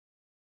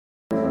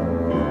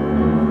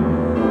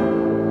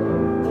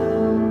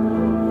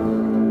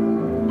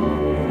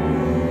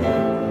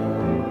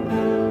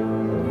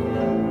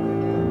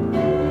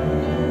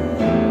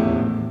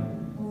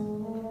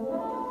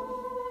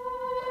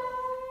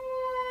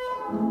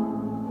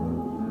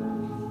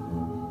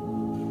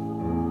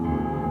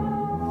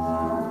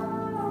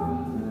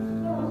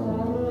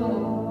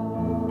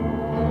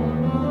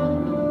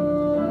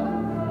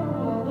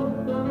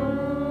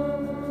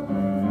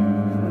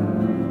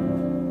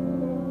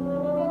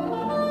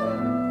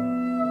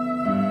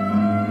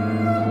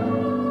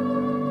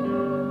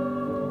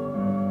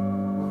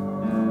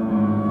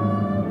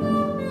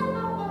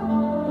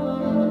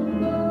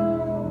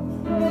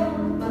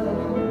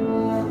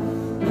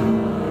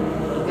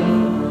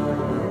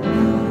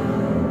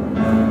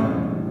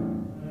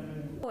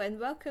And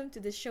welcome to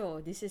the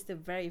show. This is the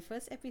very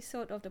first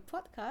episode of the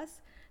podcast,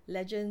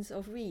 Legends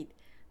of Reed.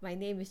 My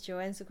name is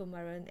Joanne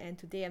Sukumaran, and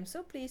today I'm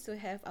so pleased to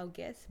have our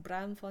guest,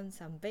 Bram van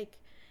Sambeek.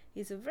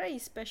 He's a very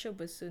special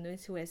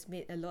bassoonist who has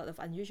made a lot of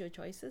unusual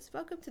choices.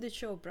 Welcome to the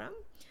show, Bram.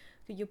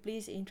 Could you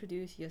please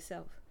introduce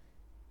yourself?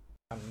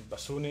 I'm a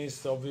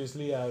bassoonist,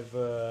 obviously. I have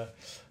an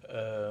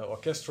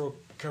orchestral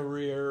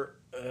career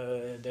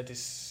that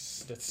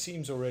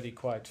seems already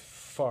quite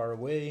far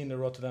away in the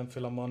Rotterdam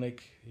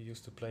Philharmonic. He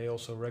used to play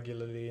also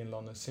regularly in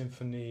London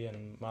Symphony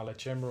and Mahler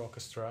Chamber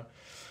Orchestra.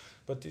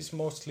 But this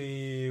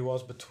mostly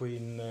was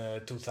between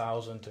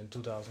 2000 and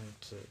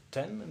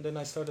 2010. And then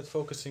I started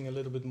focusing a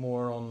little bit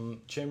more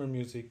on chamber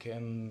music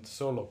and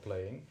solo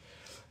playing.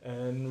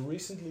 And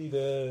recently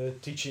the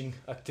teaching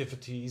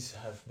activities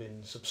have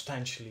been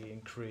substantially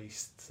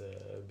increased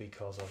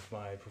because of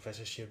my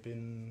professorship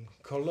in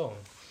Cologne,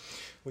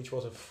 which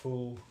was a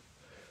full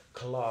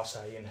class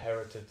I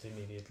inherited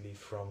immediately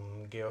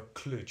from Georg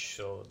Klutsch.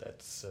 So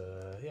that's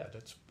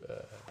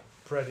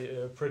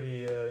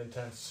pretty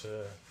intense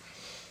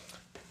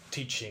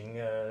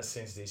teaching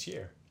since this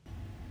year.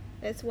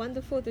 It's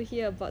wonderful to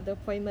hear about the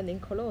appointment in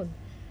Cologne.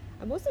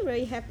 I'm also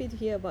very happy to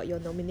hear about your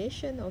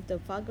nomination of the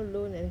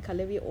Fagerlund and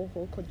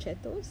Kalevi-Aho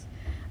concertos.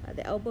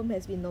 The album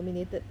has been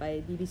nominated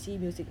by BBC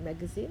Music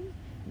Magazine,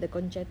 the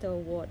Concerto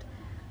Award.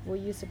 Were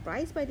you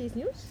surprised by this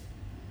news?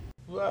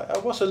 Well, I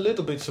was a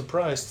little bit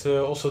surprised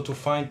also to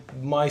find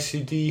my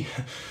CD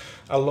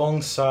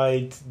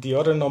alongside the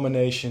other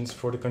nominations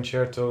for the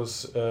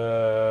concertos,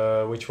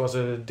 which was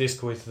a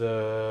disc with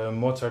the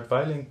Mozart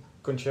violin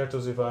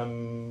concertos, if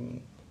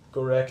I'm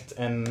correct,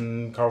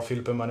 and Carl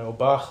Philipp Emanuel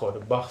Bach, or the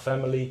Bach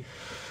family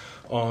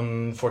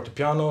on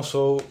fortepiano.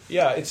 So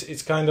yeah,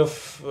 it's kind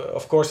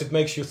of course it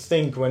makes you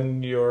think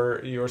when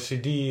your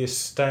CD is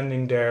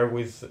standing there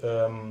with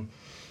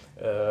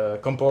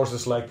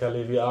composers like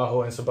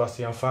Kalevi-Aho and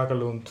Sebastian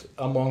Fagerlund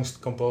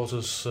amongst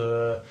composers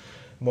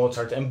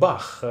Mozart and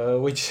Bach,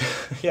 which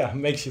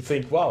makes you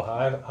think, wow,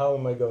 how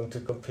am I going to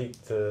compete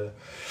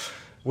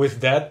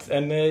with that?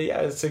 And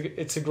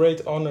it's a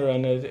great honor,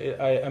 and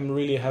I am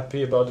really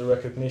happy about the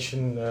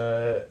recognition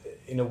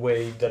in a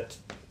way that,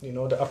 you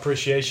know, the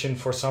appreciation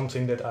for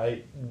something that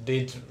I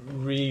did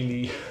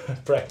really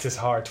practice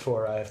hard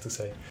for, I have to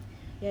say.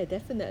 Yeah,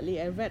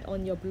 definitely. I read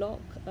on your blog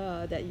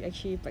that you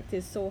actually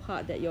practiced so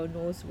hard that your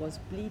nose was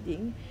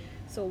bleeding.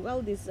 So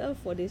well deserved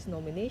for this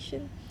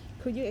nomination.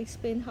 Could you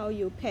explain how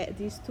you paired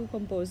these two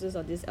composers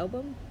on this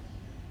album?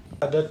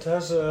 That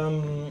has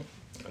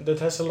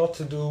a lot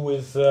to do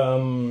with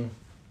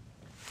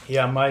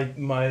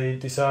my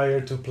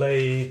desire to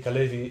play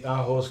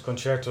Kalevi-Aho's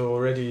concerto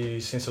already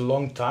since a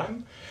long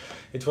time.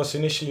 It was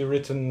initially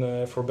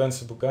written for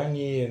Benson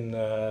Bugani in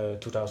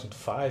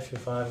 2005,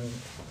 if I'm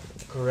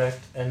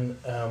correct, and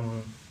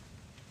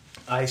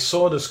I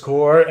saw the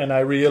score and I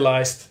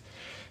realized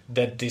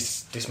that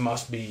this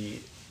must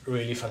be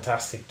really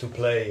fantastic to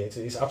play.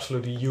 It's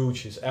absolutely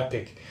huge. It's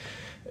epic.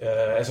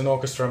 As an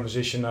orchestra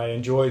musician, I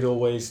enjoyed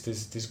always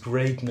this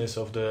greatness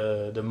of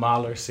the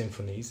Mahler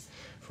symphonies,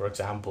 for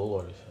example,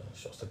 or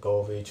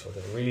Shostakovich, or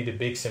the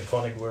big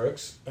symphonic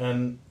works.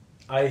 And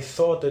I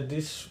thought that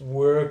this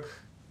work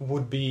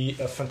would be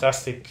a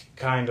fantastic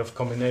kind of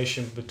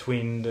combination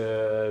between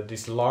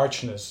this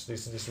largeness,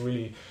 this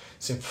really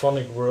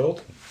symphonic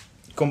world,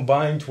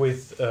 combined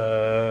with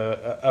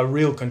a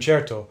real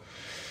concerto.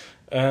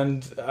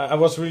 And I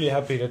was really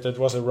happy that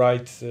was a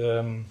right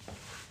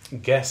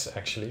guess,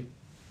 actually,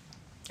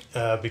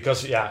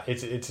 because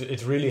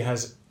it really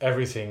has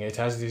everything. It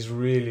has these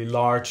really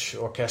large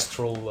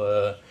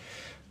orchestral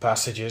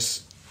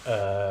passages,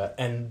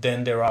 and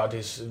then there are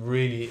these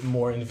really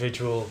more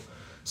individual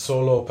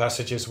solo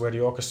passages where the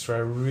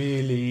orchestra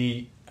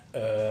really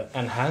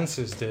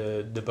enhances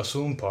the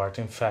bassoon part.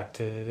 In fact,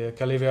 the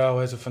Kalevi-Aho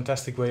has a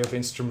fantastic way of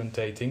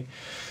instrumentating,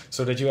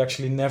 so that you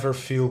actually never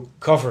feel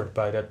covered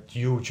by that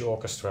huge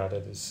orchestra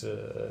that is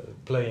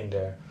playing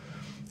there.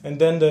 And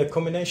then the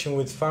combination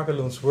with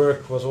Fagerlund's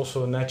work was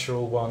also a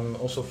natural one,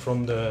 also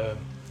from the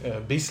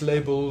BIS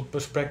label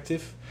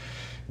perspective,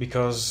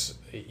 because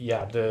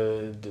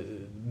the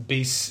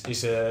BIS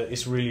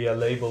is really a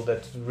label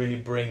that really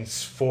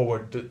brings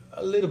forward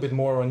a little bit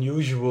more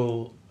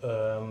unusual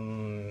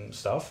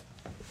stuff,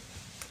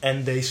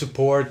 and they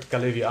support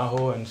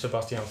Kalevi-Aho and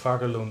Sebastian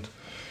Fagerlund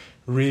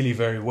really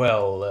very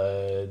well.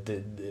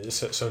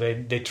 So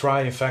they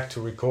try, in fact,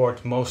 to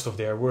record most of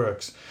their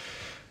works.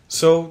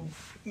 So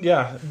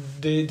yeah,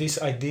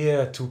 this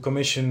idea to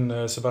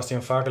commission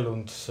Sebastian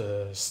Fagerlund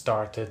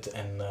started,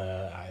 and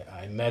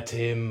I met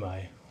him.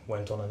 I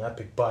went on an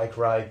epic bike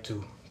ride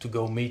to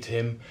go meet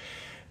him,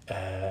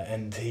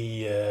 and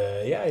he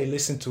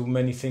listened to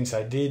many things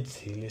I did.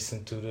 He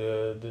listened to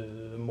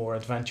the more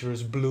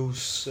adventurous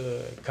blues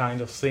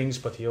kind of things,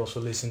 but he also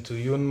listened to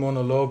Jun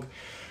Monologue.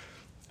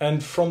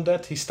 And from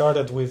that he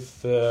started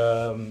with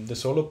the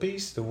solo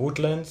piece, the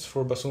Woodlands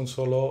for bassoon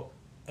solo,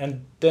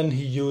 and then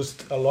he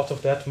used a lot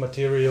of that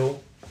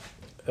material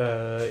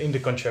in the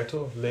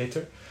concerto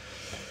later.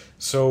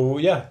 So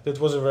yeah, that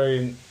was a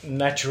very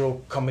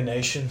natural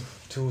combination.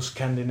 Two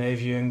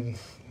Scandinavian,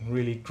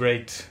 really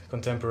great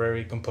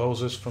contemporary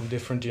composers from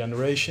different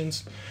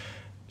generations,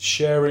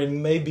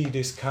 sharing maybe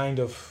this kind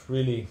of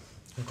really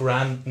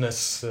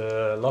grandness,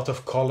 a lot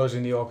of colors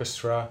in the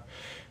orchestra,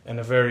 and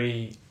a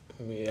very,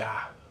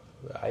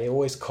 I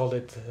always call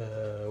it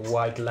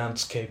white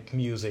landscape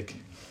music.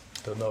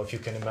 Don't know if you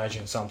can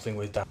imagine something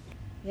with that.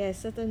 Yes,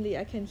 certainly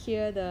I can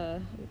hear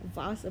the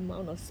vast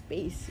amount of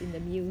space in the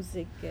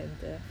music,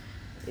 and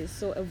it's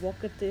so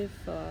evocative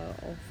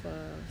of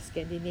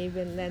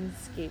Scandinavian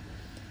landscape,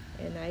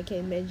 and I can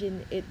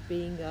imagine it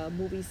being a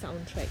movie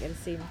soundtrack at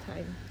the same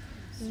time.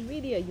 It's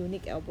really a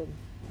unique album.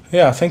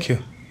 Yeah, thank you.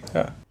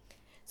 Yeah.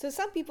 So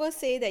some people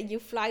say that you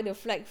fly the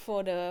flag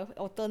for the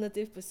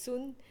alternative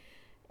bassoon,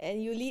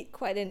 and you lead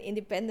quite an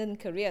independent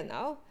career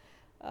now.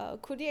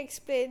 Could you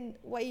explain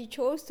why you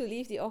chose to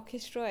leave the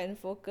orchestra and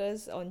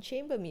focus on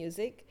chamber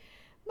music?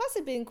 Must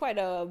have been quite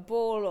a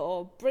bold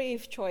or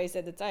brave choice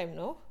at the time,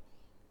 no?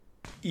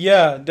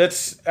 Yeah,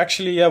 that's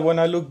actually, when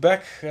I look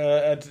back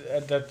at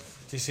that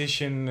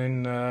decision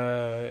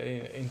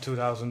in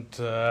 2000,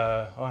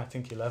 I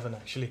think 11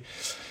 actually,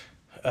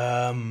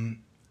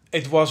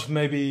 it was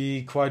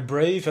maybe quite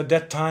brave. At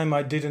that time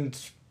I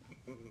didn't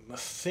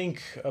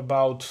think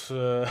about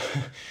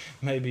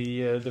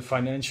maybe the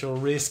financial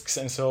risks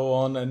and so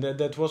on, and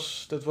that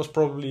was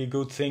probably a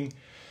good thing,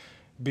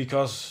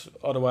 because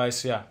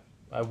otherwise,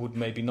 I would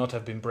maybe not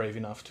have been brave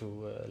enough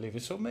to leave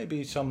it. So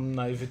maybe some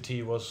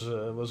naivety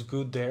was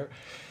good there.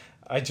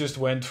 I just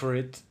went for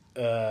it,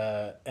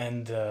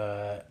 and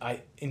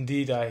I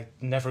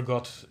never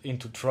got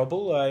into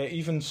trouble. I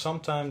even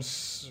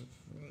sometimes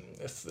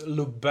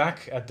look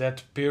back at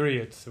that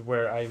period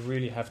where I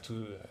really had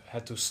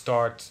to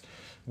start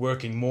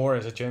working more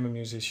as a chamber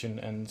musician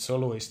and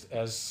soloist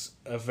as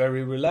a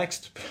very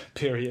relaxed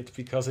period,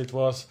 because it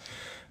was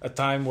a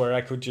time where I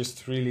could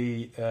just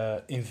really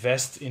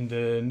invest in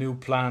the new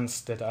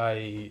plans that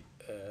I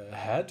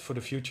had for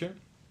the future.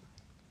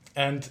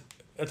 And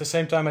at the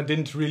same time I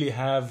didn't really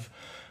have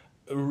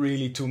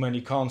really too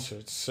many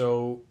concerts.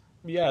 So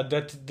yeah,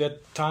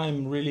 that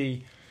time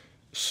really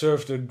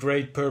served a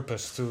great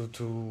purpose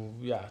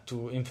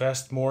to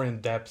invest more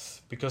in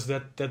depth, because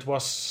that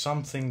was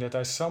something that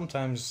I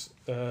sometimes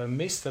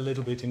missed a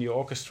little bit in the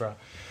orchestra.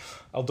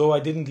 Although I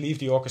didn't leave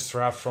the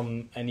orchestra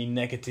from any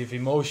negative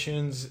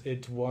emotions,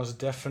 it was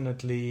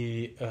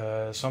definitely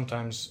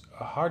sometimes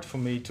hard for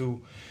me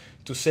to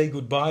say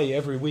goodbye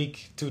every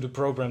week to the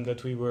program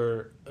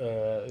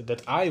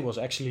that I was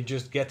actually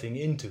just getting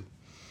into.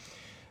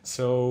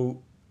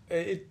 So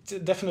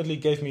it definitely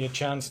gave me a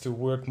chance to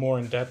work more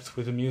in depth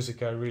with the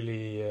music I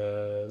really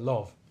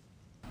love.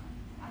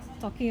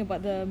 Talking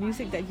about the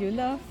music that you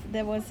love,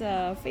 there was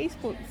a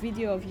Facebook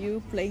video of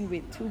you playing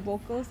with two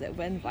vocals that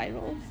went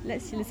viral.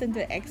 Let's listen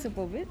to an excerpt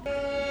of it.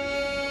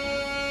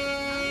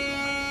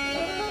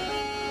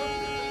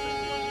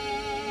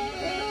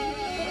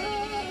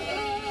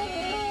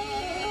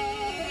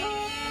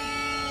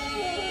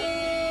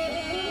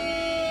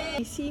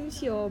 It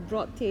seems your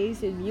broad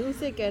taste in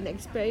music and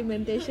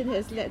experimentation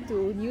has led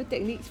to new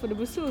techniques for the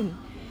bassoon.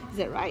 Is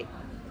that right?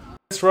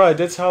 That's right.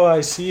 That's how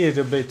I see it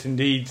a bit,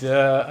 indeed.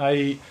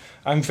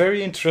 I'm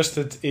very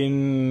interested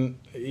in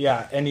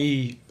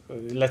any,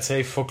 let's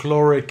say,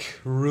 folkloric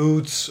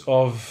roots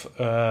of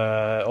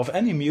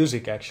any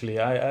music. Actually,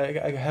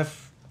 I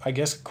have, I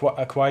guess,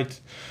 a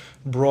quite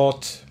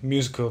broad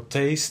musical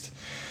taste.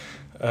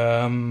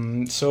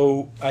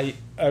 So I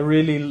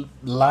really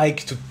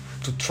like to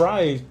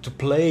try to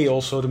play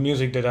also the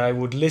music that I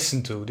would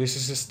listen to. This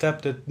is a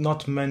step that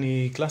not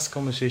many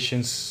classical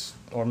musicians,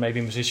 or maybe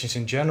musicians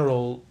in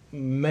general,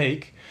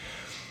 make.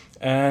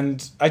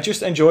 And I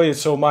just enjoy it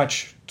so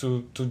much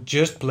to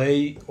just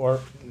play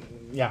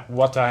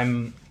what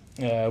I'm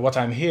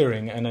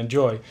hearing and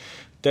enjoy.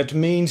 That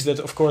means that,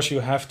 of course,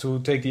 you have to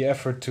take the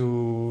effort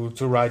to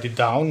write it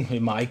down.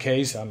 In my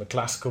case, I'm a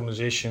classical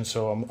musician,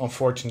 so I'm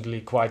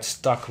unfortunately quite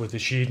stuck with the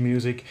sheet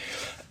music.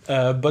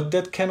 But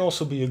that can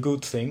also be a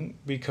good thing,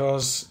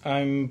 because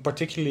I'm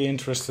particularly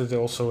interested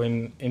also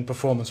in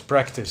performance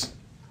practice.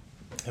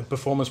 And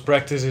performance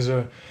practice is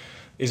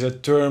a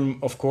term,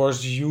 of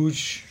course,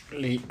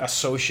 hugely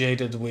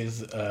associated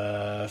with,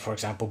 for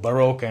example,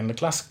 Baroque and the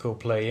classical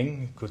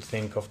playing. You could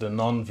think of the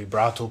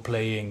non-vibrato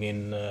playing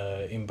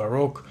in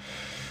Baroque.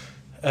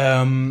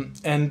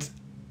 And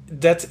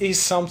that is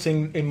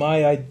something in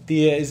my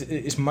idea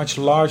is much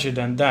larger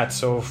than that.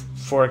 So,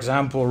 for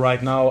example,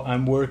 right now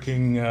I'm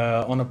working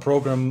on a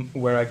program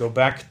where I go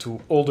back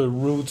to all the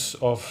roots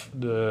of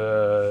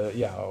the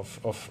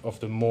of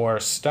the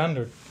more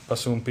standard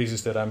bassoon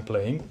pieces that I'm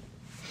playing.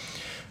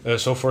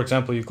 So, for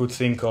example, you could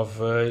think of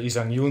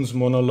Isang Yoon's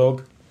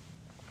monologue.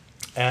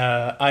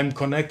 I'm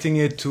connecting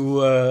it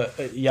to a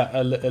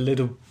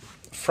little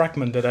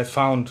fragment that I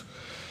found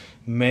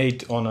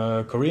made on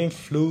a Korean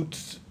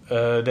flute.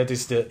 That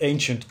is the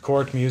ancient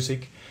court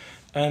music,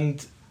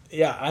 and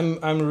yeah,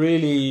 I'm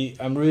really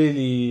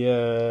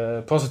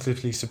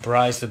positively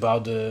surprised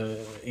about the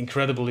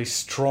incredibly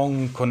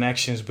strong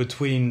connections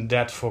between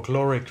that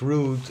folkloric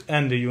root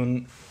and the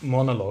Yoon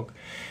monologue,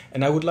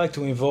 and I would like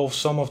to involve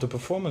some of the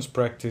performance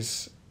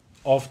practice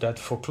of that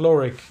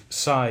folkloric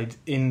side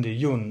in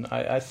the Yoon.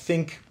 I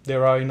think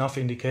there are enough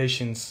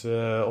indications,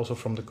 also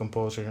from the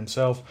composer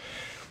himself,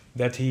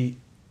 that he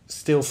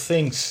still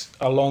thinks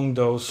along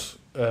those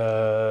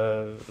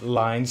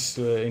lines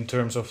in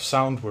terms of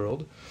sound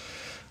world,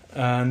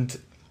 and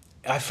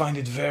I find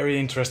it very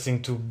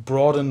interesting to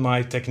broaden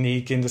my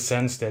technique in the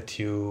sense that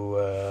you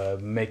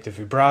make the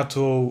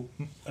vibrato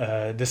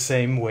the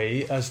same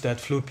way as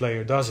that flute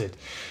player does it.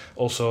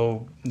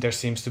 Also, there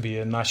seems to be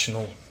a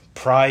national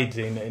pride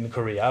in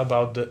Korea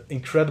about the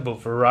incredible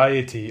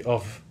variety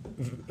of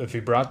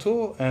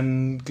vibrato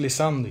and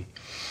glissandi.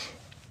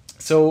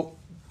 So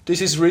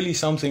this is really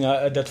something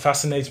that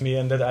fascinates me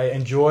and that I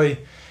enjoy,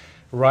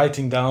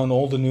 writing down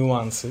all the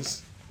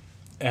nuances,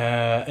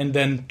 and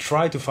then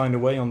try to find a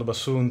way on the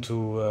bassoon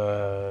to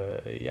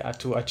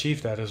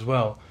achieve that as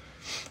well,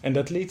 and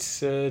that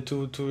leads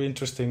to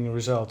interesting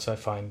results, I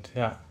find.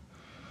 Yeah,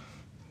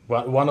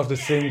 one of the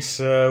things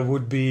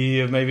would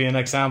be, maybe an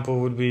example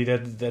would be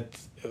that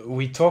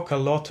we talk a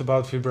lot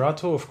about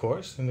vibrato, of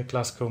course, in the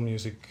classical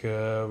music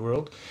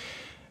world,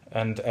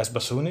 and as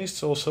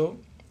bassoonists also.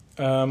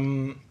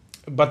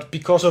 But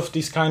because of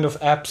these kind of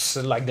apps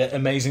like the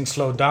Amazing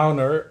Slow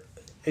Downer,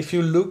 if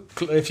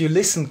you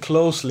listen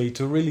closely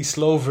to really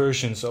slow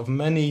versions of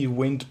many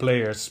wind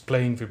players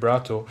playing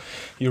vibrato,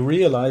 you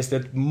realize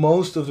that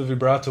most of the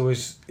vibrato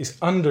is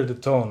under the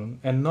tone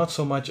and not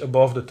so much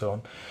above the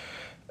tone.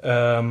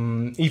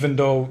 Even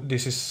though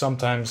this is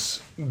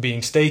sometimes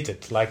being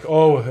stated, like,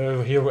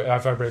 here I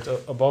vibrate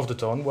above the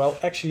tone. Well,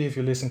 actually, if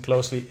you listen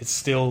closely, it's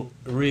still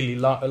really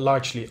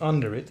largely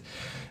under it.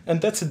 And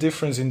that's a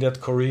difference in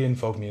that Korean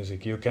folk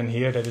music. You can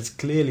hear that it's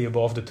clearly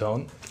above the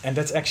tone, and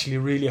that's actually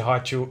really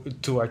hard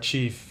to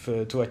achieve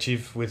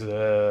with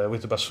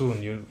the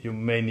bassoon. You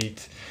may need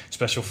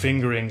special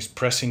fingerings,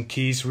 pressing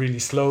keys really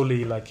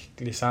slowly, like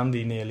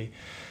glissandi nearly,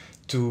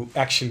 to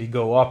actually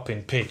go up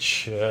in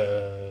pitch.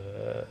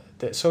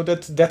 So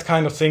that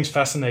kind of things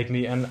fascinate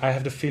me, and I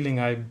have the feeling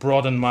I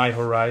broaden my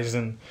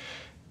horizon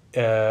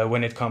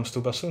when it comes to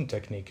bassoon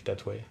technique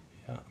that way.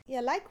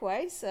 Yeah,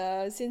 likewise.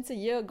 Since a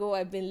year ago,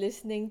 I've been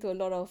listening to a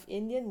lot of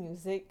Indian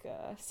music,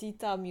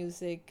 sitar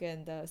music,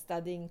 and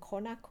studying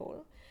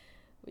Konakol,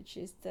 which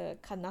is the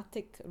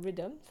Carnatic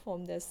rhythm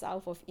from the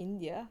south of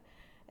India.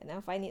 And I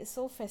find it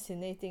so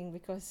fascinating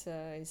because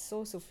it's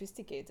so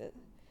sophisticated.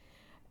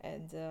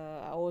 And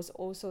I was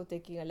also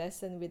taking a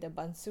lesson with a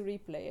bansuri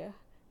player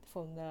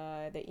from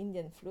the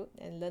Indian flute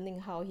and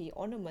learning how he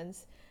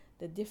ornaments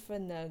the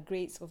different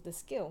grades of the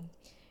scale.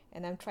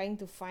 And I'm trying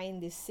to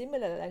find this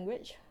similar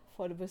language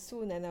for the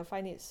bassoon, and I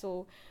find it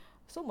so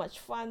much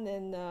fun,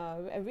 and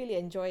I really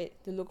enjoy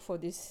it to look for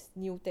these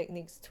new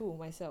techniques too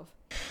myself.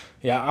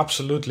 Yeah,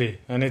 absolutely.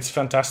 And it's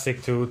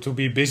fantastic to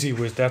be busy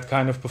with that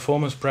kind of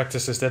performance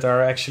practices that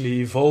are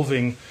actually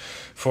evolving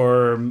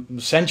for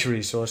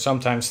centuries or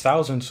sometimes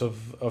thousands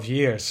of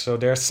years. So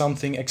there's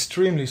something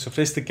extremely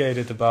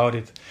sophisticated about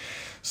it.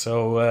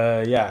 So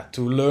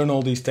to learn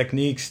all these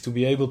techniques, to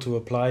be able to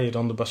apply it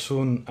on the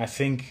bassoon, I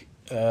think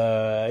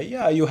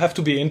you have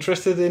to be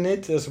interested in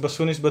it as a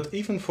bassoonist, but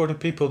even for the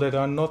people that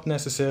are not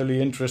necessarily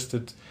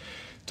interested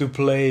to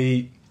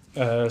play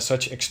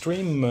such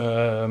extreme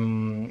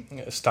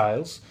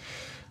styles,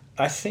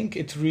 I think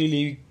it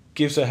really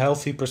gives a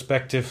healthy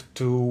perspective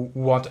to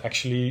what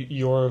actually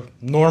your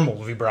normal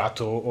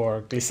vibrato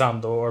or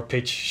glissando or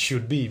pitch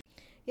should be.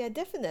 Yeah,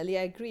 definitely,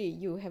 I agree.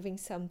 You having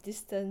some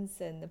distance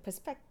and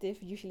perspective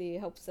usually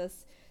helps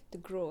us to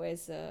grow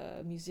as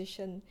a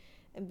musician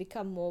and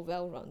become more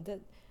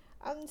well-rounded.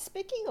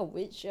 Speaking of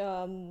which,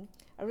 I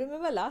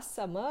remember last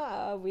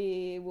summer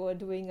we were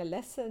doing a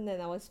lesson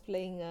and I was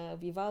playing a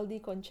Vivaldi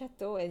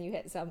concerto, and you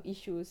had some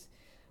issues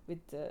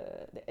with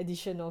the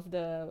edition of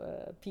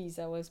the piece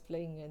I was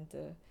playing,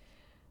 and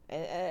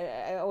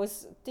I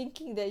was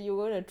thinking that you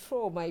were going to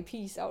throw my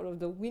piece out of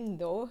the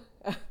window.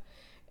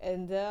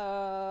 And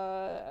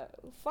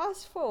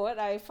fast forward,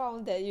 I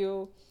found that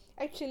you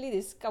actually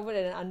discovered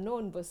an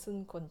unknown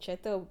bassoon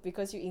concerto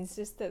because you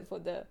insisted for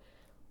the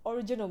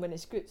original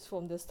manuscripts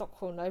from the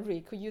Stockholm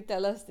Library. Could you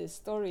tell us this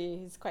story?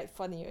 It's quite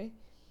funny, right?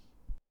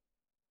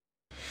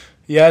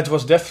 Yeah, it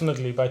was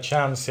definitely by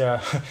chance.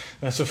 Yeah,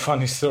 that's a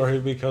funny story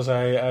because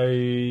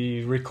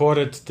I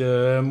recorded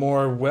the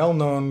more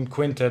well-known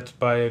quintet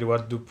by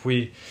Edouard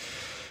Dupuy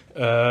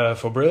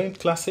for Brilliant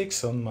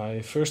Classics on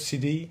my first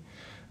CD,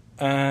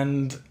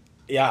 and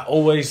yeah,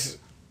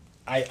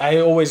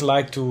 I always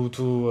like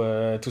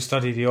to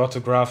study the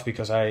autograph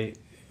because I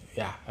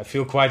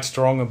feel quite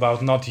strong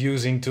about not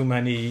using too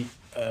many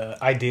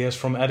ideas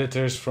from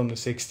editors from the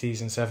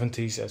 60s and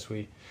 70s as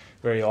we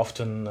very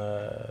often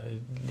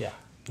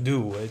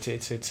do.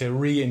 It's a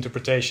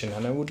reinterpretation,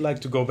 and I would like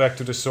to go back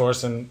to the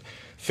source and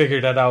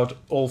figure that out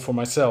all for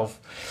myself,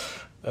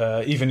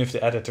 even if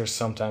the editors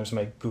sometimes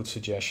make good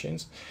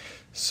suggestions.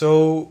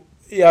 So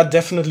yeah,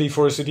 definitely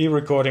for a CD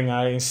recording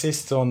I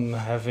insist on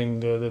having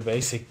the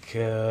basic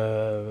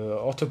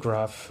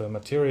autograph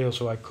material,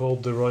 so I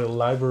called the Royal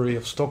Library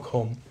of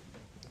Stockholm,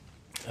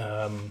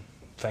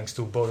 thanks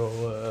to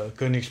Bodo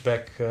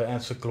Königsbeck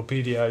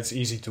Encyclopedia. It's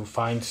easy to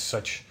find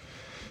such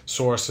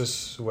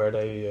sources where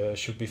they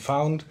should be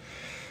found.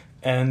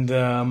 And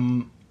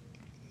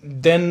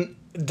then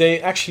they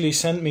actually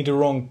sent me the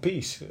wrong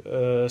piece.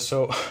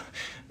 So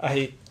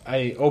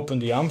I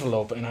opened the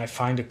envelope and I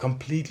find a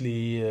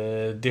completely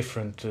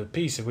different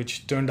piece,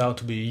 which turned out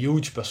to be a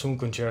huge bassoon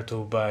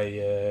concerto by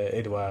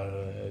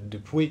Edouard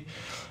Dupuy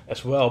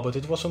as well. But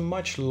it was a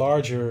much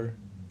larger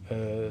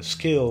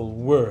scale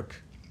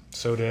work.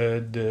 So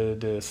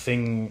the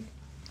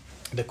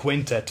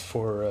quintet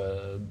for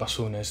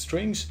bassoon and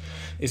strings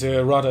is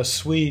a rather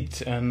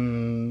sweet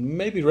and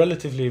maybe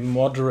relatively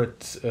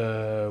moderate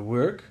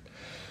work,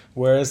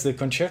 whereas the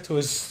concerto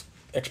is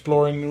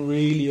exploring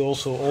really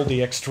also all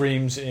the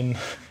extremes in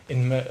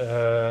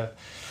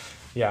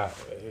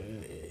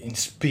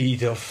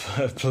speed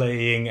of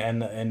playing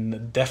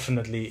and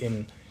definitely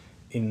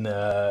in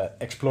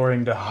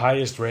exploring the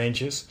highest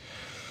ranges.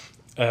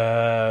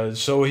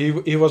 So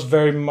he was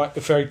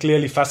very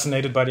clearly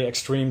fascinated by the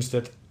extremes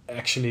that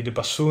actually the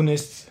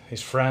bassoonist,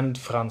 his friend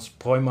Franz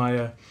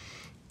Broimeyer,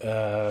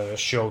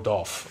 showed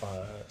off.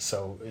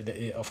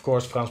 Of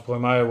course, Franz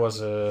Broimeyer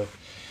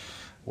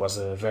was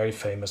a very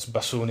famous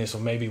bassoonist, or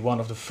maybe one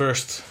of the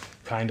first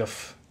kind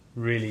of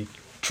really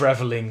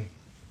traveling,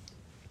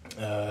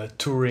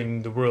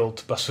 touring the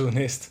world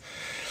bassoonist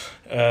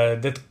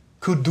that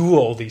could do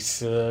all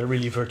these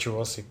really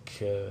virtuosic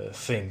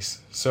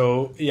things.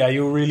 So yeah,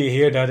 you really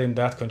hear that in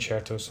that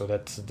concerto. So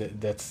that's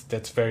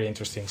very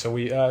interesting. So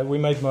we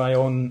made my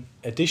own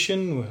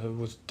edition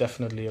with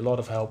definitely a lot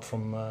of help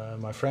from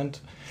my friend.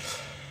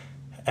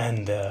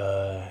 And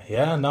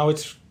now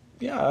it's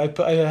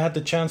I had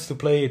the chance to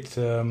play it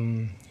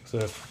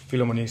the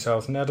Philharmonie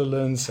South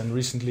Netherlands, and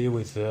recently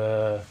with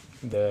the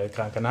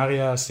Gran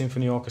Canaria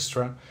Symphony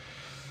Orchestra.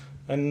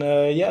 And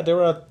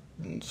there are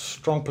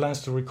strong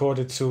plans to record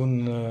it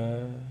soon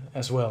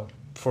as well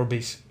for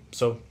BIS.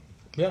 So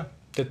yeah,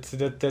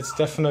 that's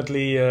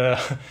definitely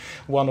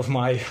one of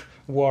my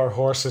war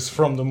horses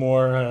from the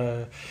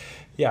more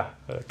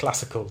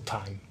classical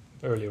time,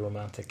 early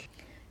romantic.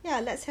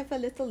 Yeah, let's have a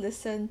little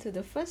listen to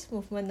the first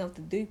movement of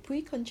the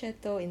Dupuy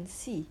Concerto in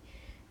C.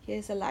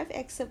 Here's a live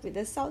excerpt with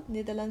the South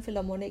Netherlands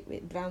Philharmonic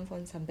with Bram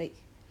van Sambeek.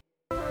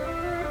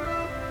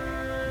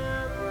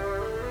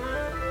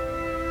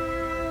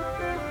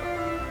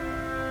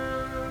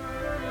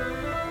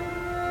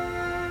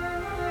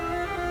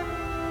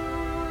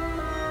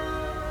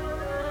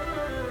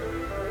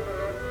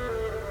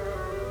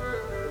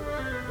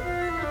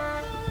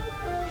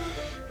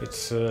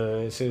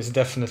 It's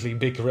definitely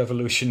big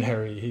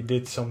revolutionary. He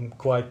did some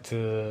quite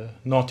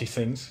naughty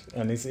things,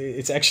 and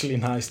it's actually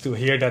nice to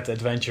hear that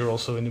adventure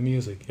also in the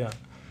music. Yeah.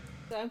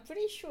 So I'm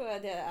pretty sure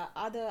there are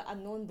other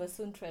unknown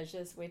bassoon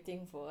treasures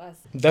waiting for us.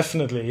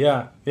 Definitely,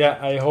 yeah.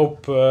 I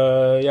hope.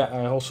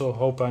 I also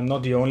hope I'm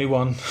not the only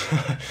one,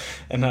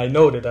 and I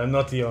know that I'm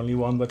not the only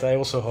one. But I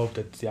also hope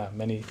that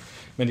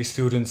many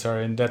students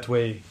are in that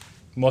way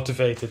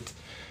motivated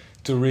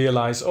to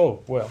realize,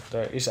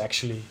 there is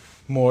actually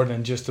more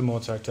than just the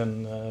Mozart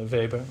and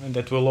Weber, and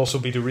that will also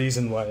be the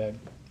reason why I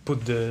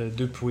put the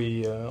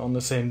Dupuy on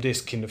the same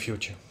disc in the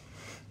future.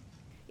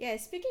 Yeah,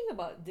 speaking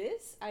about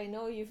this, I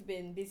know you've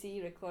been busy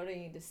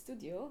recording in the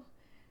studio.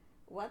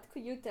 What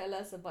could you tell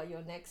us about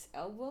your next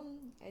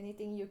album?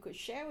 Anything you could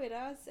share with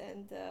us,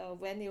 and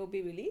when it will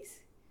be released?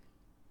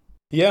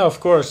 Yeah, of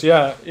course.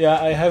 Yeah.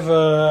 I have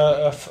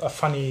a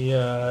funny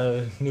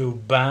new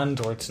band,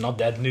 or it's not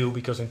that new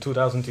because in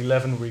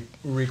 2011 we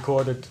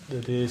recorded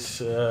this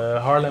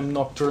Harlem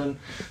Nocturne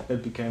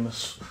that became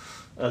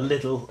a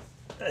little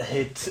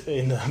hit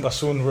in the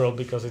bassoon world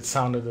because it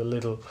sounded a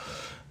little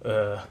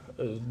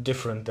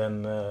different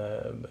than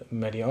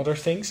many other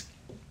things.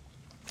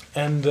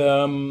 And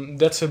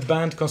that's a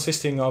band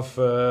consisting of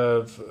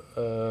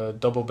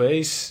double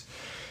bass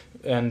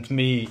and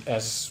me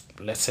as,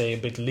 let's say, a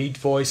bit lead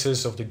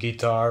voices of the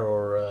guitar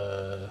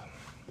or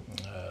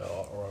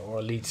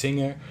lead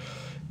singer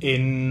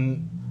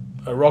in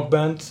a rock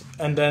band,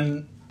 and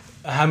then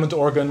a Hammond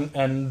organ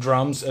and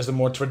drums as the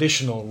more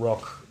traditional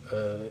rock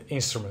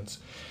instruments.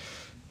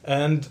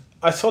 And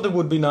I thought it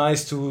would be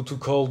nice to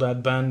call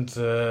that band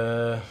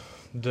the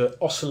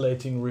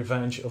Oscillating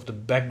Revenge of the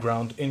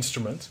Background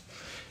Instrument,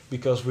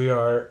 because we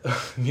are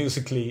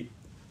musically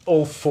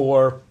all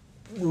four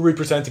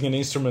representing an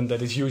instrument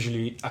that is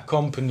usually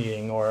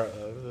accompanying or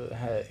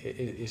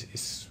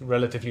is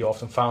relatively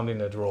often found in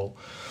that role.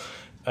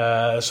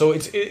 So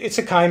it's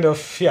a kind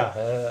of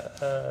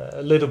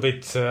a little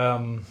bit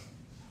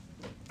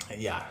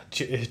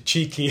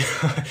cheeky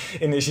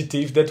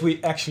initiative that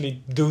we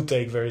actually do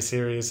take very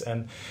serious,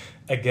 and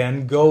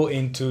again go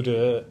into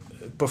the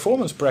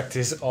performance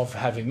practice of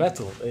heavy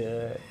metal,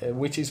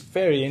 which is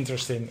very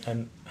interesting,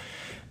 and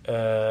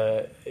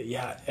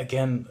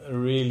again,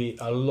 really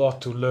a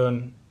lot to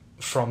learn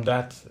from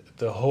that.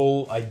 The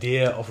whole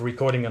idea of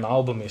recording an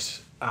album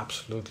is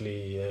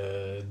absolutely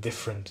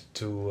different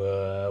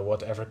to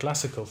whatever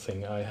classical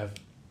thing I have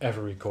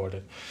ever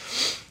recorded.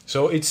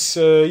 So it's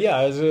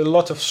there's a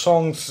lot of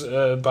songs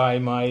by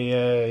my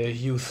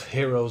youth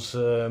heroes,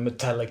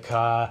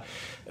 Metallica,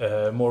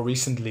 more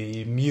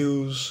recently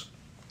Muse,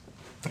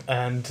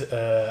 and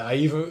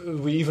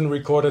we even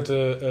recorded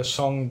a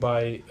song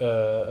by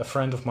a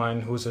friend of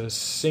mine who's a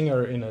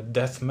singer in a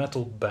death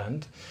metal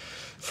band,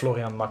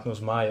 Florian Magnus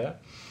Meyer.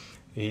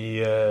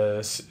 He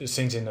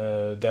sings in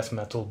a death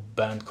metal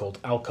band called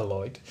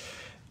Alkaloid,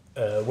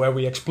 where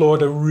we explore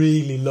the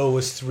really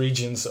lowest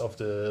regions of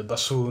the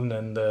bassoon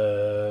and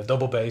the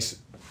double bass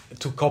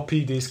to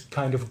copy this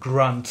kind of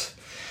grunt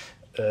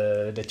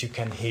that you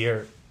can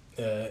hear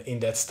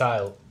in that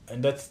style.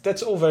 And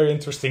that's all very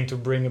interesting to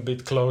bring a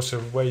bit closer,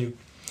 where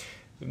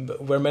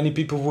many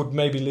people would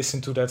maybe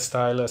listen to that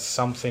style as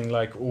something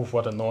like, "Ooh,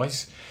 what a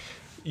noise."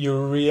 You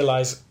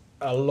realize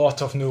a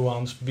lot of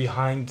nuance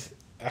behind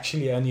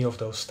actually any of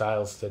those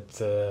styles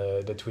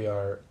that we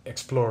are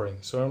exploring.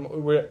 So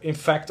we're in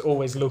fact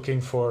always looking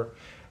for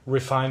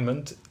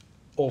refinement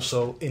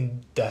also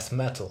in death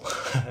metal,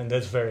 and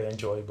that's very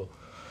enjoyable.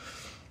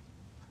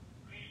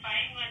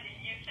 Refinement, did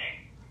you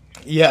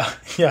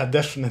say? Yeah,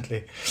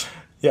 definitely.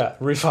 Yeah,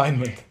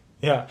 refinement.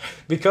 Yeah,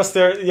 because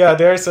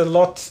there's a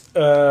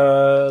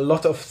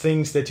lot of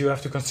things that you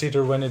have to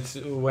consider when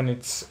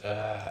it's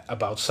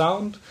about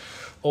sound.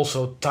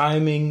 Also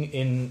timing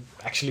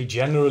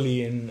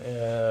generally in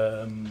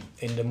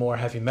the more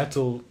heavy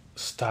metal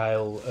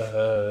style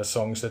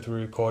songs that we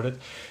recorded,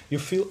 you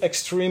feel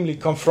extremely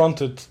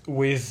confronted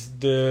with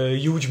the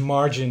huge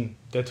margin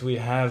that we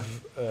have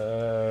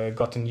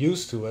gotten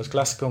used to as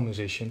classical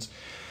musicians.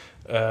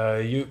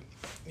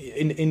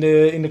 In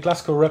the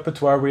classical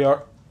repertoire, we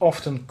are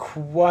often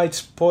quite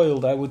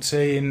spoiled, I would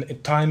say, in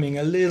timing.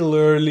 A little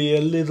early,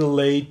 a little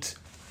late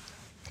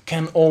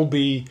can all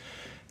be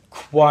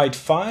quite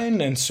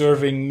fine and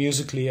serving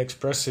musically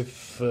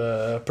expressive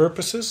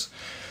purposes,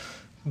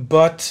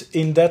 but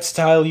in that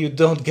style you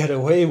don't get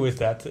away with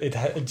that.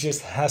 It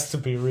just has to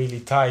be really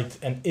tight,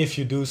 and if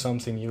you do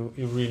something, you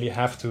really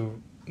have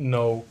to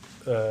know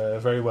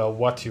very well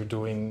what you're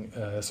doing,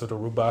 so the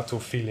rubato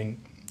feeling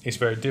is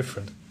very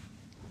different.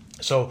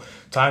 So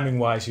timing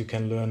wise you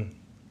can learn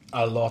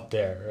a lot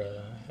there,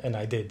 and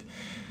I did.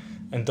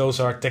 And those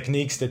are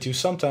techniques that you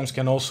sometimes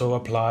can also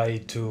apply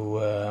to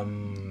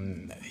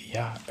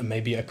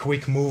maybe a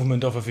quick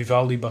movement of a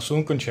Vivaldi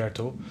bassoon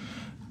concerto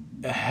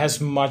has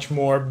much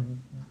more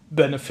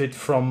benefit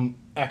from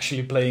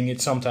actually playing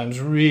it sometimes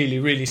really,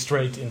 really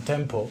straight in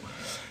tempo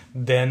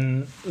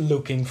than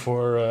looking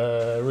for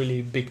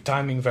really big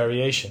timing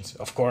variations.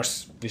 Of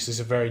course, this is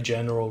a very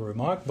general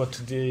remark,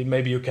 but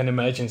maybe you can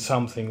imagine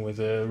something with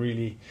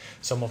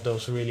some of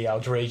those really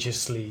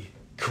outrageously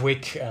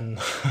quick and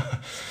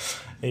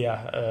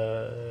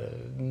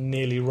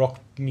nearly rock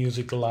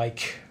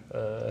music-like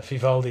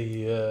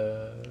Vivaldi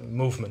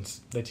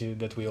movements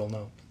that we all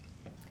know.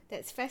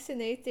 That's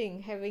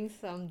fascinating. Having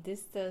some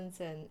distance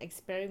and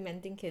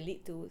experimenting can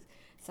lead to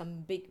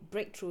some big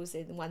breakthroughs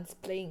in one's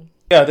playing.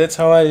 Yeah, that's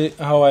how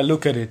I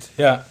look at it.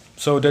 Yeah,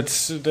 so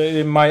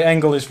my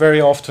angle is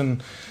very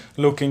often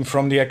looking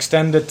from the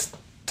extended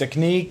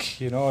technique.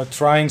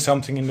 Trying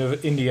something in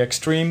the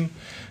extreme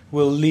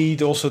will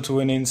lead also to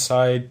an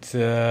insight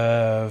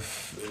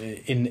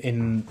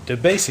in the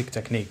basic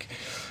technique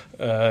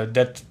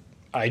that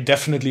I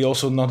definitely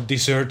also not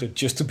deserted,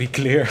 just to be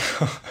clear.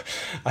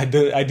 I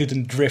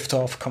didn't drift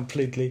off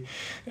completely.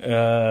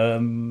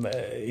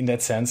 In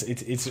that sense,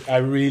 I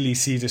really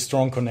see the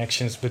strong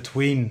connections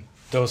between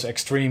those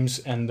extremes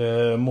and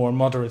the more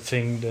moderate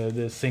thing,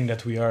 the thing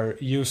that we are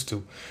used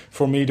to.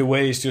 For me, the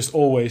way is just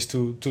always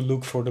to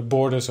look for the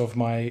borders of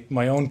my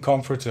own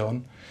comfort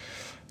zone,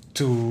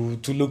 to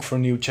look for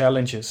new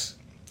challenges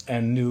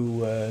and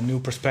new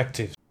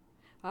perspectives.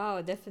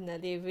 Oh,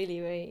 definitely,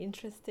 really very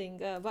interesting.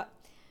 But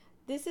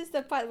this is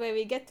the part where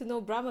we get to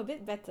know Bram a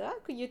bit better.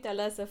 Could you tell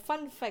us a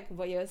fun fact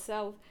about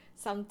yourself,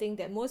 something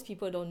that most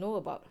people don't know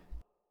about?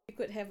 If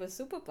you could have a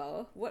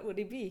superpower, what would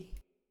it be?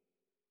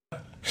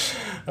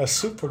 A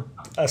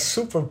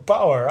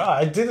superpower.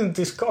 I didn't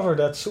discover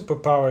that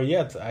superpower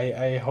yet.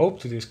 I hope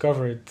to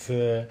discover it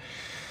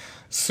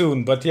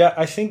soon. But yeah,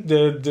 I think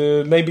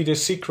the maybe the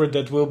secret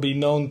that will be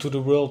known to the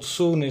world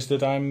soon is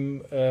that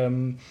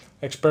I'm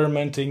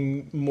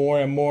experimenting more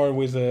and more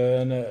with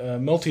a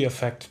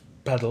multi-effect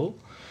pedal,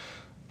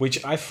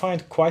 which I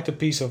find quite a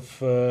piece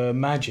of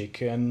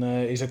magic, and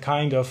is a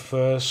kind of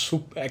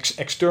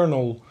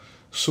external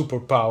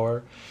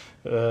superpower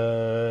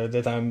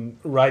that I'm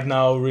right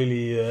now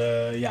really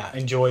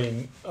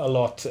enjoying a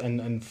lot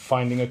and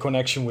finding a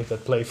connection with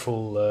that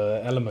playful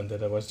element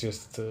that I was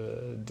just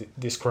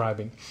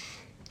describing.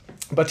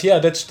 But yeah,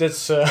 that's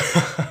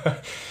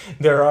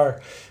there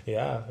are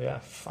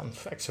fun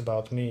facts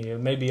about me.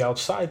 Maybe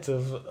outside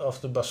of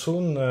the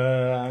bassoon,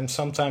 I'm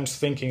sometimes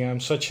thinking I'm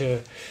such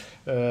a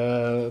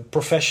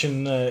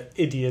profession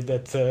idiot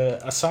that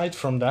aside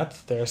from that,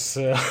 there's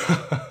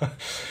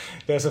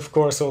there's of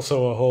course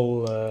also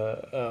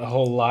a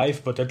whole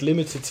life, but that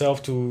limits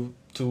itself to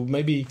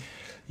maybe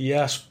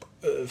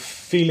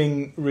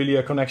feeling really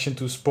a connection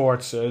to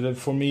sports.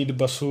 For me, the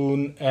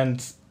bassoon and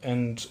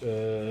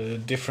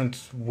different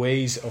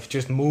ways of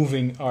just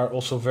moving are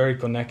also very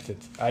connected.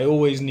 I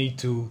always need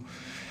to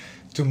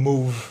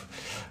move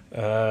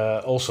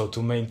also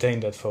to maintain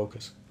that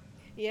focus.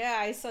 Yeah,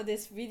 I saw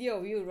this video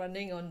of you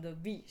running on the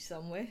beach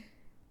somewhere.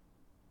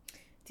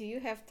 Do you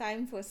have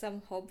time for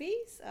some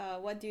hobbies?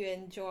 What do you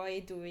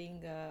enjoy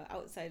doing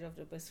outside of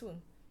the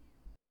bassoon?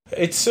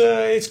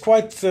 It's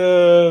quite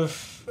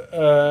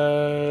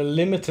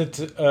limited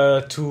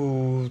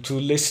to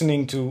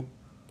listening to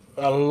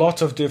a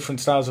lot of different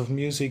styles of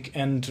music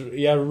and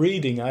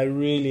reading. I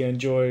really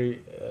enjoy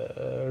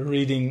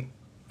reading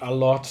a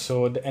lot.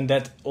 And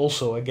that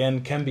also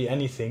again can be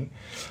anything,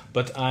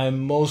 but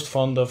I'm most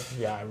fond of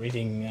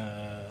reading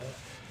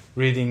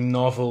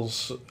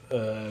novels.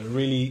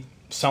 Really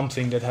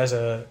something that has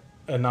a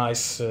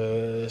nice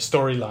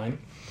storyline.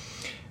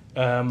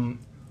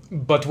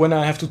 But when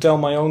I have to tell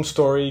my own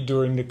story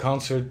during the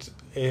concert,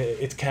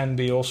 it can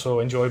be also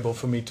enjoyable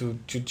for me to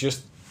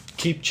just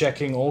keep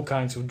checking all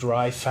kinds of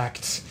dry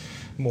facts,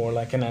 more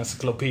like an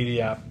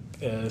encyclopedia.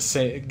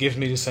 Gives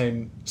me the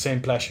same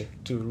pleasure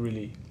to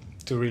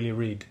really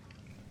read.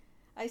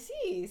 I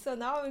see. So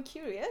now I'm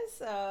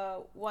curious.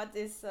 What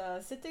is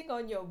sitting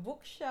on your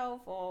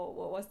bookshelf, or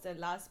what was the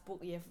last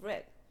book you've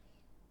read?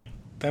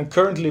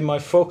 Currently, my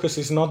focus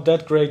is not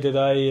that great that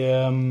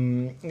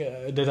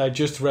I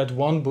just read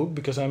one book,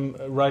 because I'm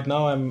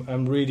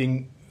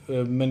reading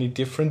many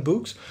different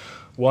books.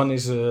 One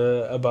is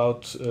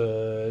about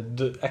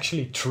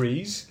actually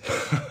trees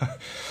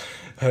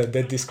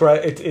that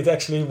describe it. It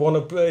actually won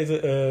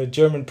a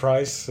German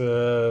prize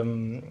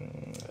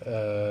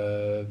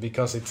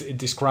because it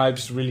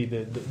describes really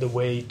the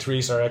way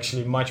trees are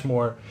actually much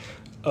more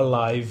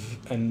alive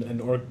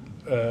and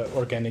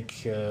organic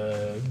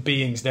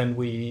beings than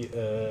we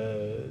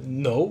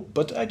know.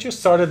 But I just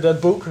started that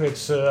book.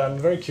 I'm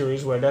very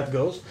curious where that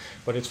goes,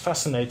 but it's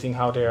fascinating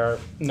how they are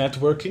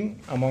networking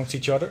amongst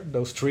each other,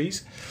 those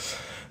trees.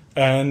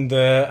 And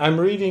I'm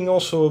reading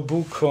also a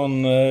book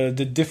on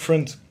the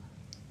different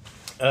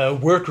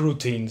work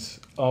routines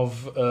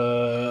of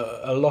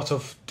a lot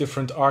of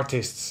different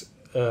artists.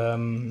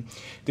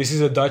 This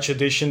is a Dutch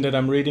edition that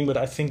I'm reading, but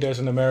I think there's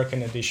an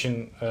American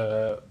edition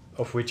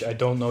of which I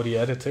don't know the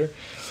editor.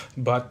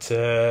 But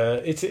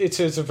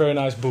it's a very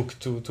nice book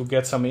to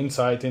get some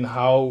insight in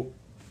how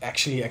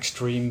actually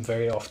extreme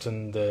very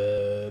often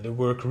the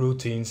work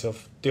routines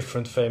of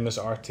different famous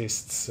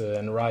artists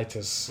and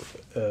writers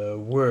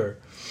were.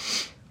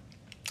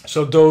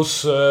 So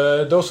those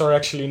are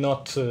actually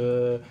not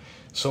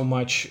so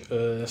much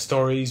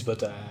stories, but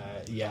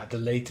the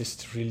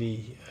latest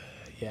really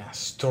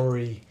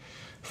story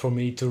for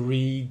me to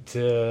read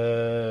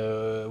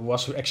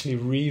was actually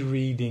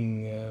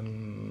rereading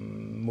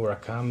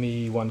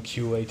Murakami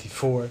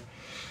 1Q84,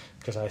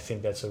 because I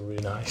think that's a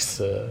really nice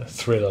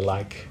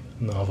thriller-like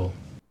novel.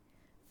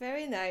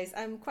 Very nice.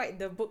 I'm quite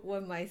the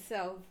bookworm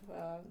myself.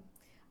 Are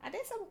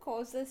there some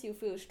causes you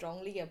feel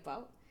strongly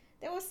about?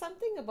 There was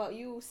something about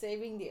you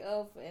saving the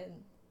earth and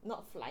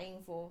not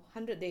flying for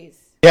 100 days.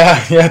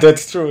 Yeah,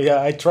 that's true.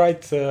 Yeah, I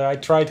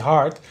tried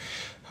hard.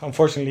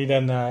 Unfortunately,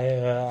 then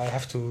I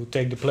have to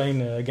take the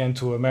plane again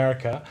to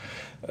America.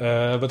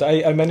 But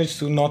I managed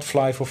to not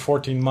fly for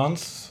 14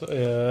 months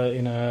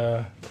in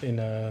a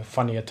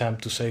funny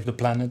attempt to save the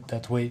planet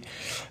that way.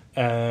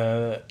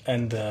 I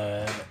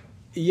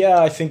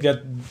think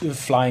that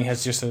flying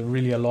has just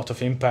really a lot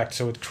of impact.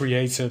 So it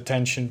creates a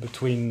tension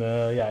between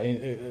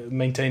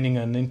maintaining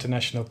an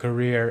international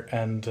career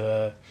and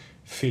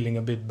feeling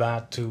a bit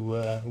bad to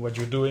what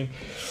you're doing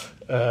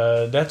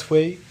that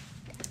way.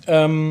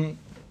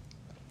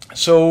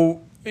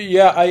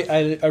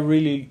 I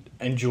really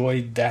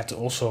enjoyed that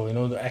also.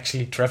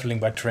 Actually traveling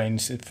by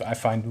trains, I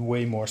find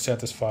way more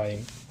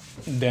satisfying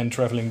than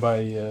traveling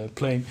by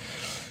plane.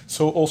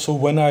 So also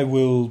when I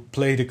will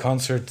play the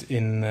concert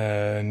in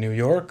New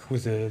York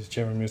with the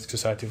German Music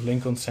Society of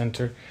Lincoln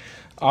Center,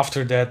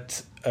 after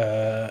that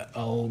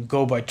I'll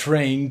go by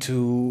train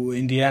to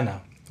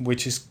Indiana,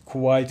 which is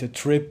quite a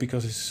trip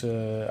because it's,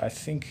 I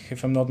think,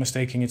 if I'm not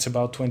mistaken, it's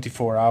about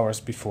 24 hours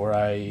before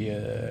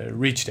I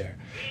reach there.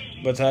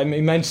 But I'm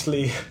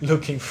immensely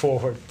looking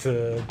forward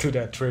to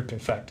that trip, in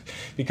fact,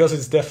 because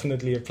it's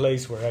definitely a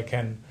place where I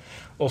can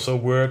also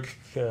work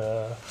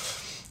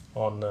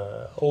on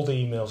all the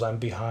emails I'm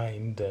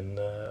behind and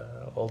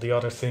all the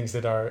other things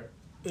that are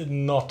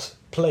not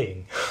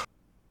playing.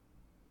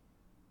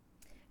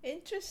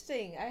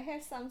 Interesting. I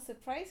have some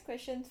surprise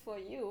questions for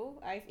you.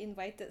 I've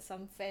invited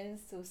some fans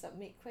to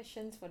submit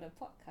questions for the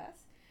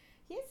podcast.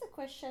 Here's a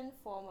question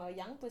from a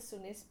young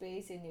bassoonist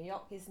based in New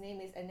York. His name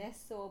is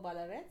Ernesto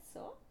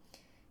Balarezzo.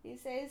 He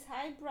says,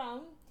 "Hi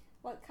Bram,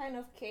 what kind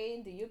of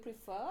cane do you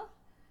prefer?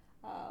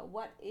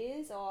 What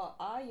is or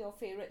are your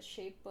favorite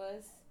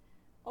shapers?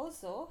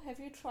 Also, have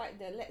you tried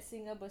the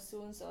Letzinger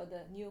bassoons or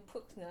the new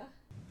Puchner?"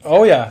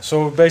 Oh yeah,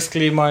 so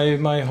basically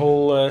my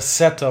whole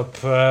setup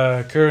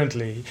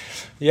currently,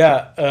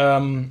 yeah.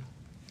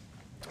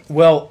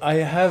 Well, I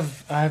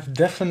have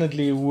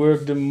definitely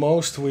worked the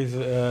most with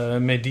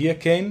Medea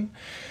cane.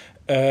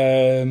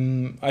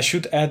 I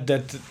should add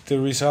that the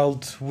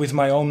result with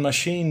my own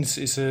machines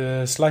is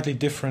slightly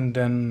different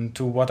than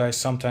to what I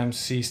sometimes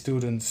see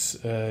students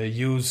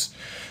use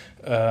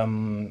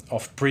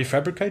of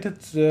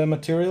prefabricated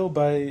material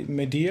by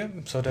Medea.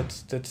 So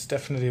that's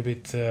definitely a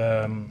bit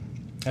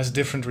has a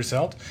different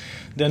result.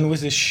 Then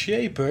with the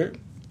shaper,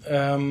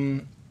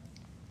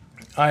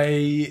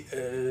 I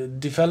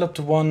developed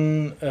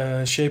one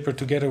shaper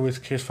together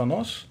with Chris van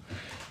Os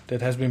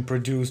that has been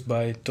produced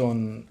by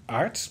Toon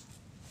Arts.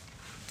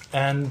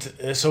 And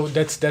so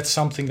that's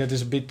something that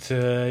is a bit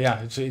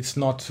it's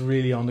not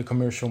really on the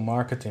commercial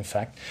market, in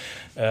fact,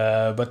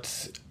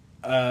 but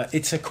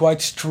it's a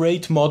quite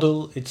straight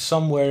model. It's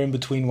somewhere in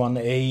between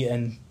 1A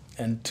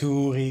and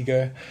 2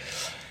 Rieger,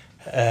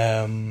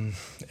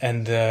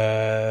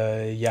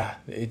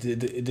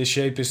 the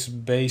shape is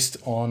based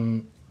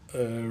on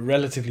a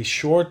relatively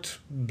short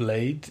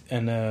blade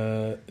and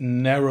a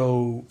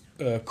narrow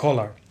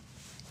collar.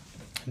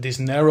 This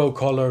narrow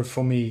collar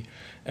for me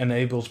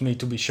enables me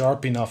to be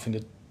sharp enough in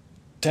the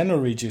tenor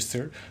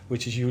register,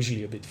 which is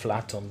usually a bit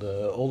flat on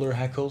the older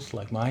hackles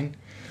like mine.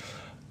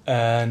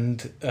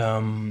 And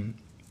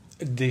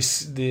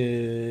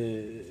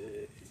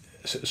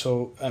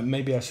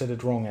maybe I said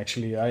it wrong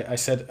actually. I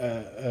said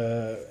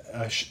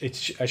I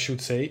should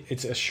say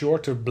it's a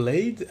shorter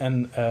blade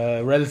and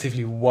a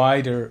relatively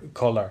wider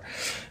collar.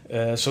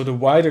 So the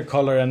wider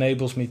collar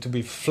enables me to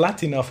be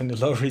flat enough in the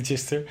low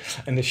register,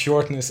 and the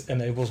shortness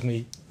enables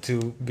me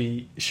to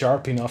be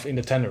sharp enough in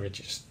the tenor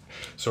register.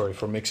 Sorry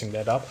for mixing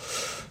that up.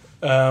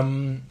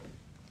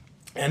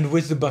 And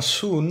with the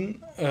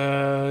bassoon,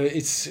 I'm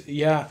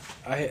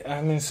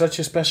in such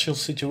a special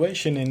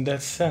situation in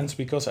that sense,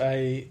 because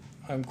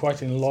I'm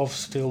quite in love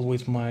still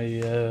with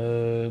my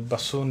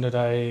bassoon that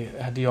I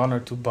had the honor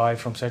to buy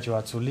from Sergio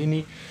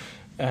Azzolini,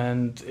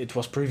 and it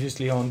was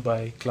previously owned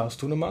by Klaus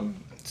Tuneman.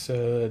 It's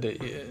the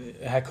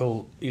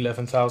Heckel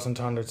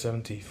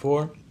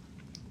 11174,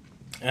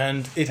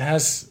 and it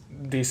has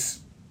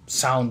this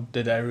sound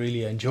that I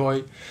really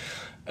enjoy,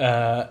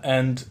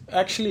 and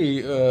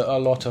actually a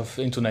lot of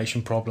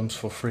intonation problems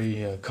for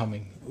free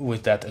coming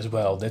with that as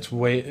well. That's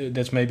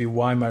maybe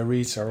why my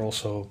reeds are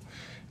also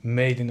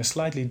made in a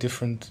slightly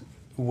different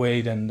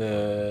way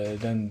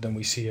than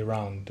we see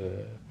around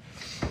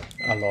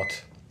a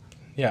lot.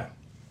 Yeah.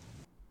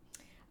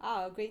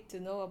 Great to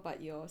know about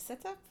your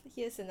setup.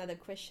 Here's another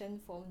question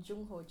from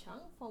Jung Ho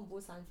Chang from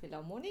Busan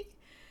Philharmonic.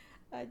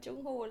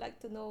 Jung Ho would like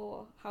to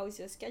know, how is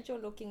your schedule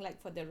looking like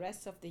for the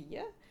rest of the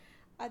year?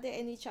 Are there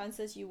any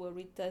chances you will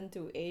return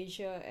to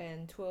Asia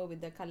and tour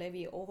with the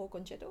Kalevi Oho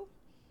Concerto?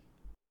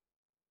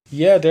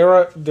 Yeah,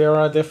 there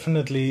are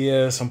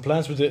definitely some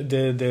plans with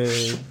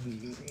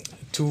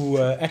to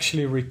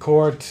actually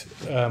record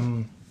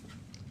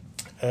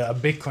a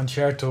big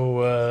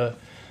concerto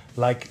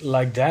like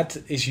that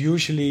is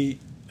usually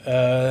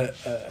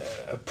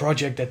a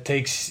project that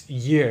takes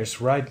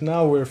years. Right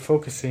now we're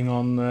focusing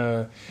on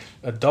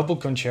a double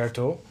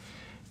concerto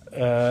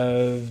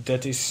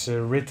that is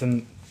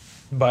written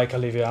by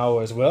Kalevi Aho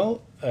as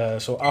well.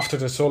 So after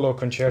the solo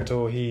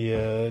concerto, he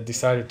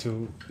decided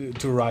to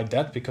write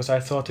that, because I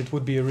thought it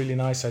would be a really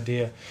nice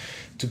idea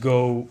to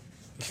go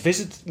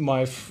visit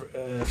my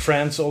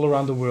friends all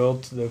around the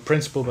world, the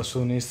principal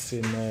bassoonists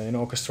in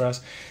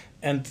orchestras,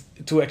 and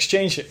to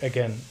exchange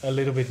again a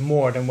little bit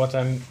more than what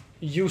I'm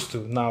used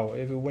to now.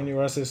 When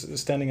you're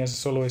standing as a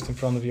soloist in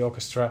front of the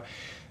orchestra,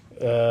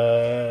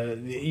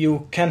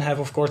 you can have,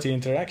 of course, the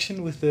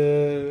interaction with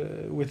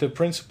the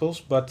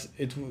principals, but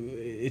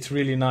it's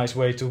really nice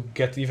way to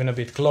get even a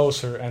bit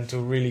closer and to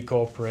really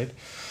cooperate.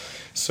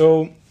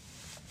 So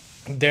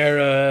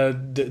there,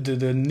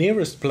 the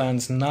nearest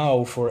plans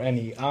now for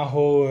any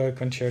Aho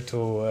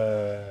concerto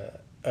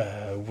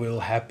will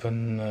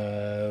happen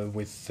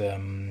with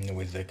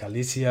the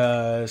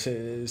Galicia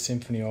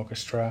Symphony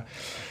Orchestra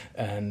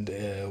and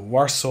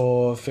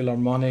Warsaw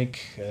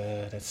Philharmonic.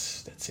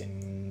 That's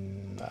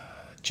in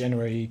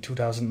January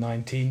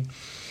 2019,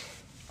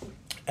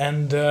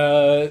 and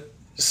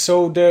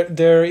so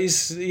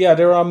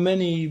there are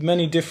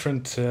many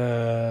different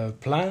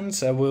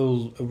plans. I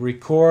will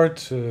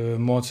record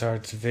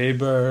Mozart,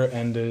 Weber,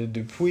 and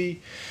Dupuis,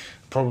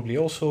 probably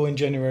also in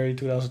January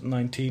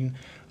 2019.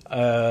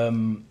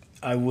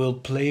 I will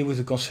play with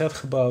the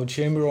Concertgebouw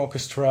Chamber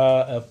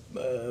Orchestra,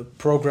 a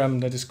program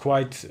that is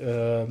quite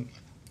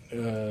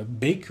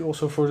big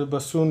also for the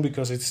bassoon,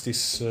 because it's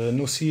this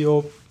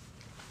Nucio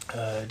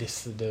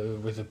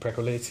With the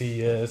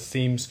Pregoleti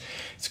themes.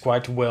 It's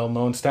quite a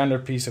well-known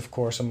standard piece, of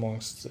course,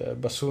 amongst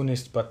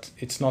bassoonists, but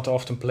it's not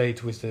often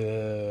played with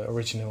the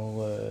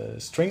original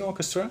string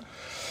orchestra.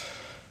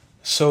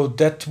 So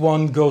that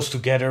one goes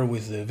together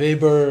with the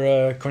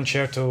Weber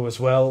concerto as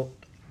well.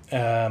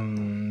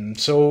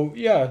 So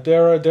yeah,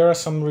 there are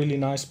some really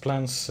nice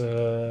plans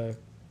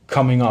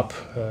coming up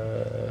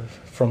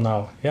from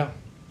now. Yeah.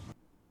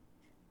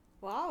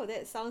 Wow,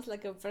 that sounds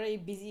like a very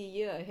busy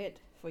year ahead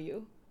for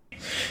you.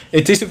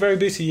 It is a very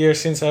busy year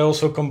since I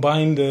also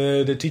combine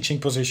the teaching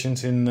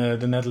positions in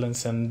the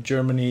Netherlands and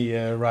Germany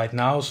right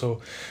now.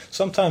 So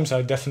sometimes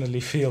I definitely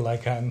feel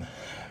like I'm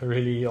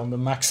really on the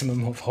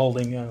maximum of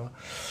holding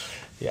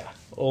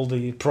all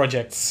the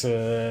projects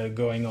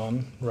going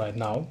on right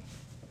now.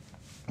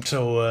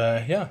 So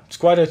it's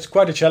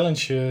quite a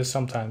challenge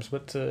sometimes,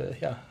 but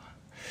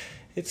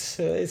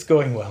it's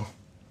going well.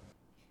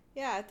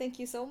 Yeah, thank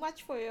you so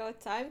much for your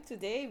time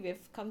today.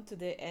 We've come to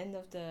the end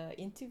of the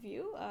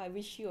interview. I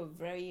wish you a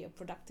very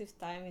productive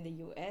time in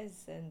the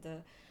US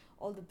and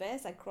all the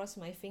best. I cross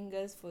my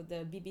fingers for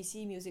the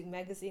BBC Music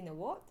Magazine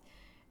Award.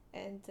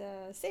 And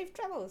safe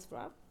travels,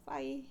 Bram.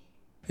 Bye.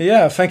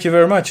 Yeah, thank you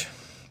very much.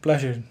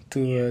 Pleasure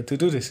to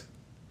do this.